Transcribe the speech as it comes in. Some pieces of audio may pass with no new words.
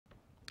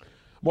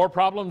More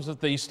problems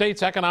at the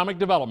state's Economic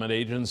Development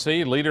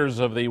Agency. Leaders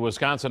of the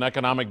Wisconsin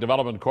Economic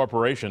Development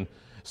Corporation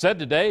said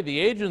today the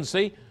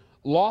agency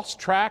lost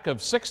track of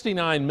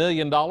 $69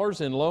 million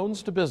in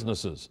loans to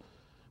businesses.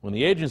 When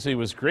the agency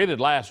was created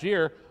last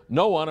year,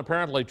 no one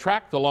apparently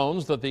tracked the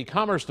loans that the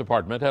Commerce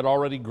Department had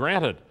already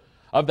granted.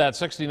 Of that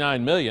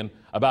 $69 million,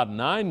 about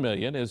 $9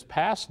 million is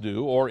past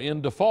due or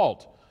in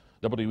default.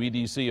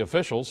 WEDC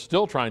officials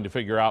still trying to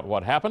figure out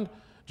what happened.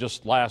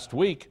 Just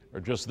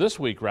this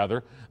week,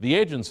 the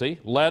agency,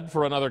 led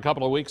for another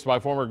couple of weeks by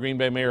former Green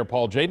Bay Mayor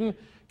Paul Jaden,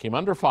 came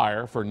under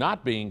fire for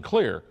not being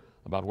clear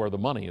about where the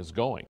money is going.